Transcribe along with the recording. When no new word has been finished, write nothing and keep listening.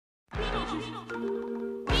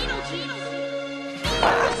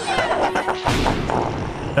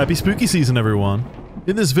Happy spooky season, everyone.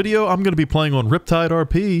 In this video, I'm going to be playing on Riptide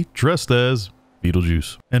RP, dressed as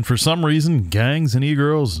Beetlejuice. And for some reason, gangs and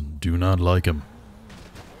e-girls do not like him.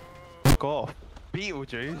 Fuck off.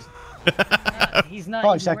 Beetlejuice? He's not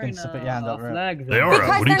 5 seconds to put your hand up, right? flag, They are.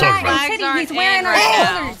 What are you talking about? City, he's wearing our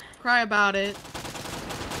colors. Cry about it.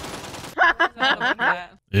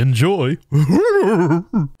 Enjoy.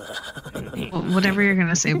 Whatever you're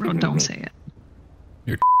gonna say, bro, don't say it.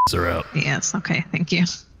 Your are out. Yes, okay, thank you.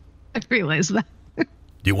 I realized that. Do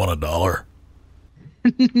you want $1?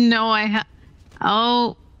 No, I have.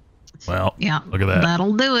 Oh. Well, yeah. Look at that.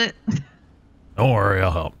 That'll do it. Don't worry,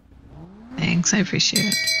 I'll help. Thanks, I appreciate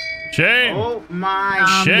it. Shame. Oh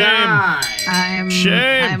my Shame. God.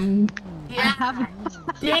 Shame. I have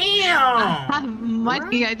Damn.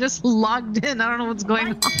 money. I just logged in. I don't know what's going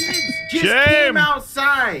on. Just Shame. came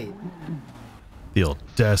outside. The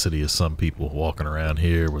audacity of some people walking around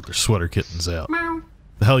here with their sweater kittens out.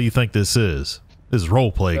 The hell you think this is? This is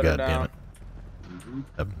roleplay, goddammit.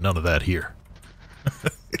 Have none of that here.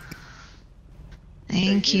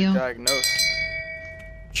 Thank you.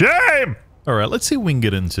 Shame! Alright, let's see what we can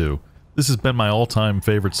get into. This has been my all-time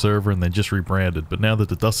favorite server, and they just rebranded, but now that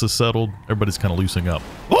the dust has settled, everybody's kind of loosening up.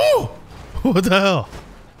 Oh! What the hell?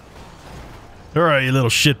 Alright, you little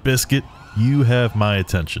shit biscuit. You have my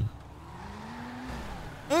attention.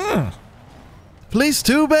 Police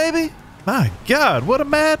too, baby? My God, what a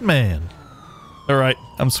madman. Alright,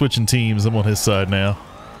 I'm switching teams. I'm on his side now.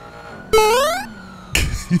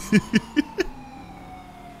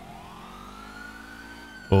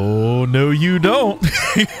 Oh, no you don't.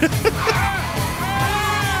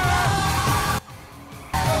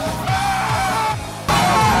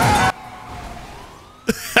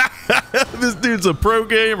 This dude's a pro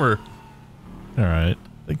gamer. Alright,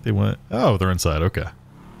 I think they went... Oh, they're inside, okay.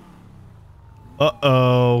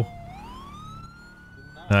 Uh-oh.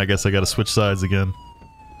 I guess I gotta switch sides again.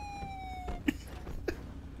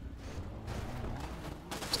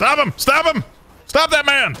 Stop him! Stop him! Stop that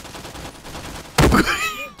man!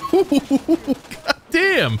 God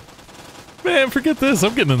damn! Man, forget this.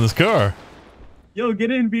 I'm getting in this car. Yo, get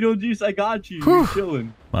in, Beetlejuice. I got you. You're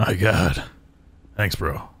chilling. My God. Thanks,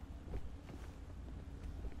 bro.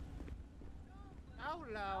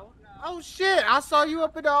 Oh shit! I saw you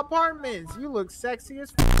up in the apartments. You look sexy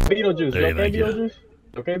as Beetlejuice. Hey, Okay, thank you. Beetlejuice?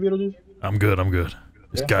 Okay, Beetlejuice? I'm good, I'm good.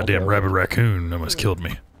 This goddamn rabbit raccoon almost killed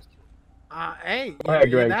me. Hey, Alright,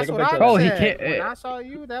 Greg, that's take a what picture. I Oh, he said. can't- When I saw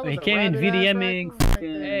you, that was He a came in rabbit-ass VDMing. raccoon right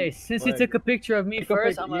there. Hey, since he Like, took a picture of me take a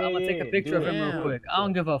first, pic- I'm gonna take a yeah, picture of him yeah. real quick. I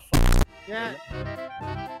don't give a fuck. Yeah.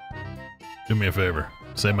 Do me a favor.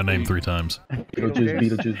 Say my name 3 times. Beetlejuice,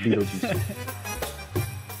 Beetlejuice, Beetlejuice.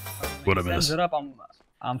 What I Sends miss? it up. I'm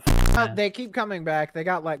Oh, they keep coming back. They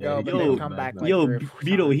got let go, but Yo, they come back. Like Yo, 3 or 4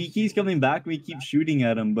 Beetle, times. he keeps coming back. We keep shooting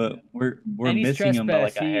at him, but we're and he's missing him by like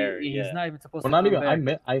a trespassed. hair. He's Yeah. not even supposed Well, to not come even.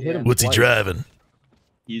 back. I hit him. What's he twice. driving?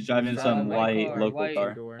 He's driving some white car, local white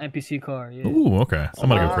car. NPC car. Yeah. Ooh, okay. I'm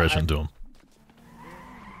gonna go crash into him.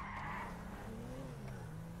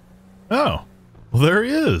 Oh. Well, there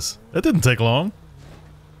he is. That didn't take long.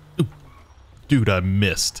 Ooh. Dude, I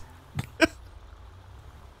missed.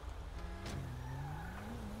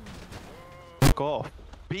 Fuck off.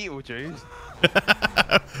 Beetlejuice?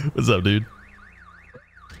 What's up, dude?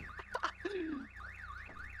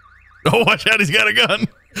 Oh, watch out, he's got a gun.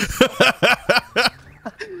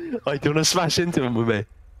 Like, do you want to smash into him with me?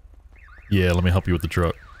 Yeah, let me help you with the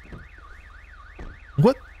truck.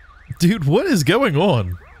 What? Dude, what is going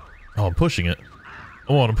on? Oh, I'm pushing it.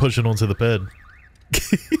 I want to push it onto the bed.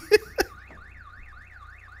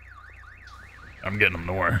 I'm getting him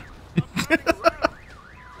nowhere.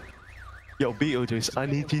 Yo, Beetlejuice, I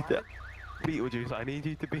need you to... Beetlejuice, I need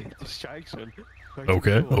you to be a distraction.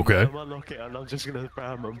 Okay, okay. I'm unlock it and I'm just gonna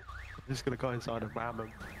ram him. I'm just gonna go inside and ram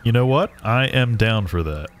him. You know what? I am down for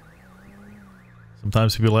that.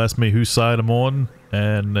 Sometimes people ask me whose side I'm on,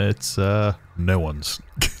 and it's, no one's.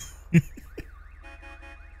 Where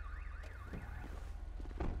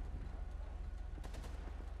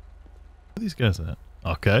are these guys at?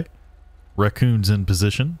 Okay. Raccoon's in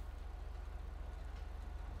position.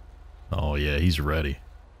 Oh yeah, he's ready.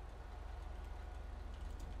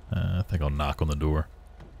 I think I'll knock on the door.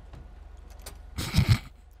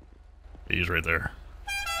 He's right there.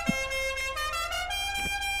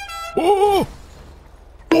 Oh!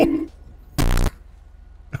 Oh!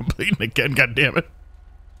 I'm bleeding again, goddammit.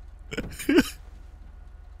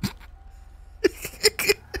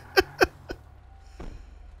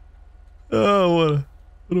 Oh,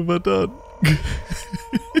 what have I done?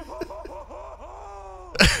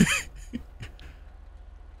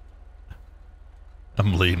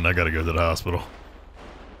 I'm bleeding. I gotta go to the hospital.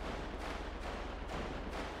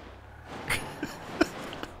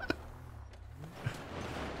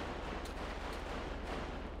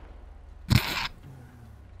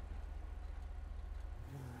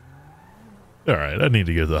 Alright, I need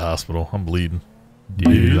to go to the hospital. I'm bleeding.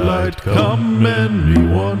 Daylight come,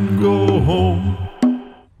 anyone go home.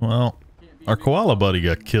 Well, our koala buddy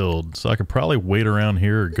got killed, so I could probably wait around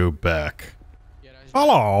here or go back.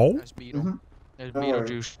 Hello? That's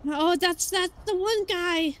Beetlejuice. Oh, that's the one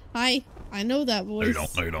guy. I know that No, voice. you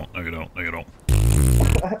don't. No, you don't. No, you don't. No, you don't.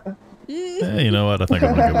 Hey, you know what? I think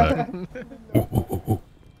I'm gonna go back. Ooh.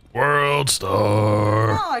 World Star.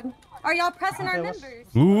 Dog, are y'all pressing our members?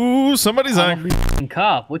 Ooh, somebody's angry.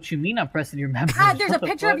 Cop, what you mean I'm pressing your members? There's a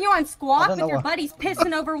picture of you on Squawk with your buddies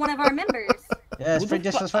pissing over one of our members. Yeah, it's pretty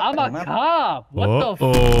disrespectful, I'm a man. cop. What the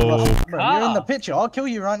Bro, fuck? you're in the picture. I'll kill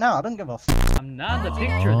you right now. I don't give a f. I'm not in the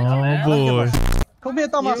picture. Oh boy. Call me a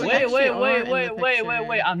dumbass.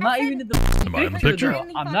 Wait. I'm not even in the Am I in the picture? though.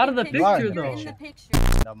 I'm not in the picture Right. though.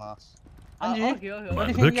 Dumbass. And you? Okay. Am I What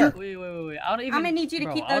in do the you think you picture? got? Wait. I don't even. I'm gonna need you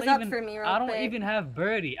to keep I those don't up even- for me real I don't quick. even have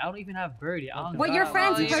Birdie. I don't even have Birdie. I don't Well, your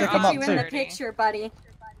friends you posted should come up you in the too. picture, buddy.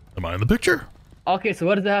 Am I in the picture? Okay, so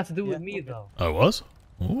what does that have to do with Yeah. me though? I was?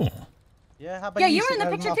 Ooh. Yeah, how about Yeah, you you were in sit the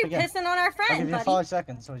there picture and too, laugh again? pissing on our I'll give friend, you buddy. 5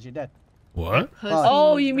 seconds, or you're dead. What?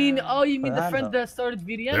 Oh, you mean Put the a hand friend up. that started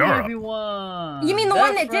VDMing They are. everyone? You mean the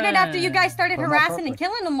one that did it after you friend. guys started Put 'em up harassing properly. and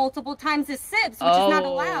killing them multiple times as Sibs, which is not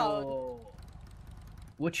allowed. Oh.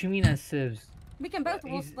 What you mean as Sibs? We can both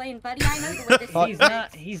He's- explain, buddy. I know the way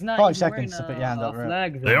this He's not 5 even seconds to wearing put your hand a up, right?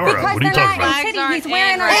 flag, though. They are up. Because What are you they're talking not about? in city. Flags He's aren't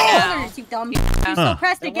wearing in our right now. colors, you dumb. Huh. So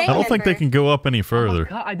press the game I don't think they can go up any further.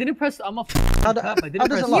 God, I didn't press. I'm a How cop. I does didn't it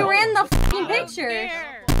press. look? You were in the fucking picture.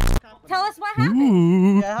 Tell us what happened.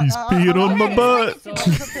 Ooh, Yeah, he's peeing on my butt. So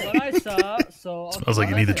what I saw, Smells like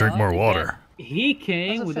you need to drink more water. He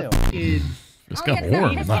came with a How's fucking It's Oh, got yeah,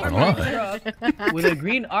 warm, no, I'm not gonna it's lie. truck with a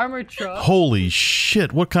green armored truck. Holy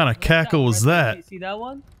shit, what kind of cackle was that? See that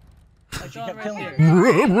one? I saw it kept killing right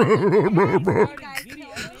me. there.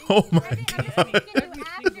 Oh my I'm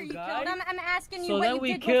asking you I'm asking you So what then you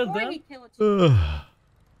we did killed before them? he killed you. god.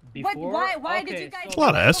 Before, why did okay, you guys- There's a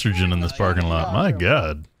lot of estrogen in this parking lot, my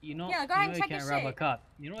god. You know, Yeah, go ahead and you check can't your rob a shit. cop.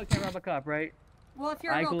 You know I can't rob a cop, right? Well, if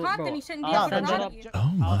you're a I real go- cop, bro, then you shouldn't be I'll able to send it rob up. you.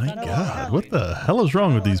 Oh my send it god, what the hell is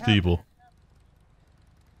wrong with these people?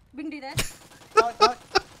 We can do this.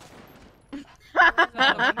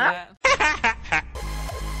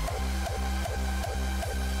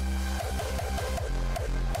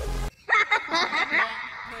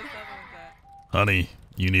 Honey,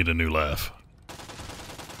 you need a new laugh.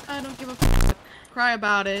 I don't give a f. Cry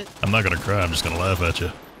about it. I'm not gonna cry, I'm just gonna laugh at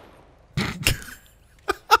you.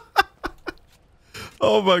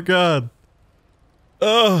 Oh my god.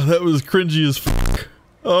 Oh, that was cringy as fuck.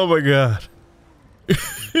 Oh my god.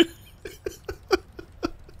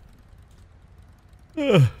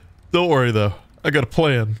 Don't worry though, I got a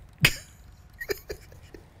plan.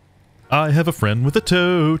 I have a friend with a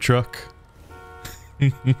tow truck.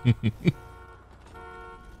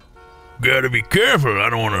 Gotta be careful, I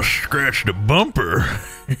don't want to scratch the bumper.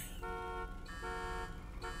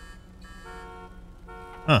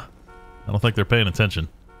 Huh. I don't think they're paying attention.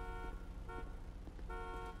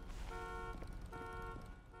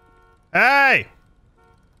 Hey!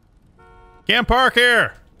 Can't park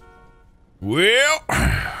here! Well,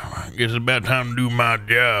 I guess it's about time to do my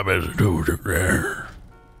job as a tow truck driver.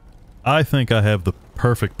 I think I have the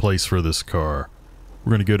perfect place for this car.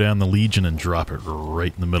 We're gonna go down the Legion and drop it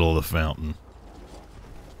right in the middle of the fountain.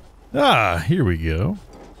 Ah, here we go.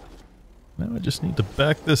 Now I just need to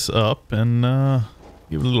back this up and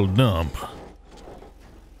give it a little dump.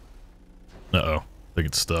 Uh-oh, I think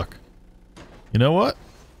it's stuck. You know what?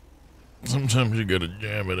 Sometimes you gotta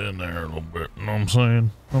jam it in there a little bit, you know what I'm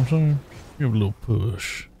saying? Give it a little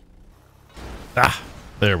push. Ah,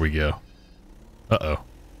 there we go. Uh-oh.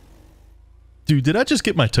 Dude, did I just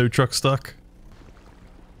get my tow truck stuck?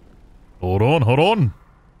 Hold on, hold on.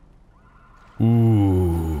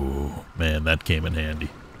 Ooh, man, that came in handy.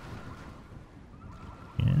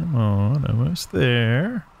 Come on, almost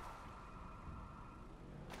there.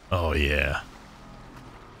 Oh, yeah.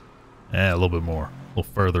 A little bit more. A little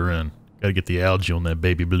further in. Gotta get the algae on that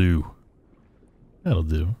baby blue. That'll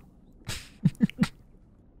do.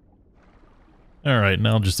 Alright,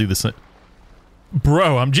 now I'll just do the same.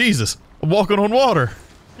 Bro, I'm Jesus. I'm walking on water.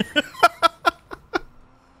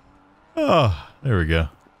 Oh, there we go.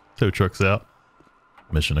 Tow truck's out.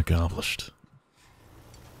 Mission accomplished.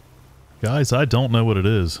 Guys, I don't know what it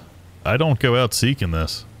is. I don't go out seeking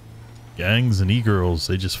this. Gangs and e-girls,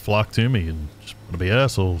 they just flock to me and just want to be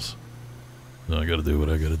assholes. I gotta do what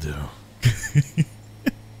I gotta do.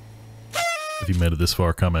 If you made it this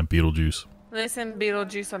far, comment Beetlejuice. Listen,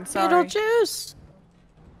 Beetlejuice, I'm sorry. Beetlejuice!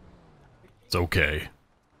 It's okay.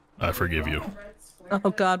 I forgive you.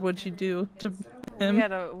 Oh God, what'd you do to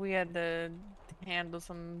him? We had to handle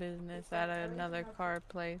some business at another car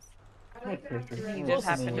place. He just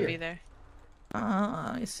happened to be there.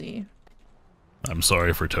 I see. I'm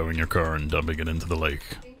sorry for towing your car and dumping it into the lake.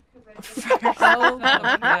 Oh,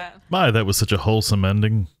 My, that was such a wholesome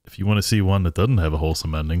ending. If you want to see one that doesn't have a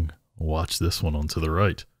wholesome ending, watch this one on to the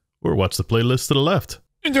right. Or watch the playlist to the left.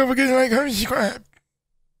 And don't forget to like, comment, subscribe.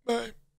 Bye.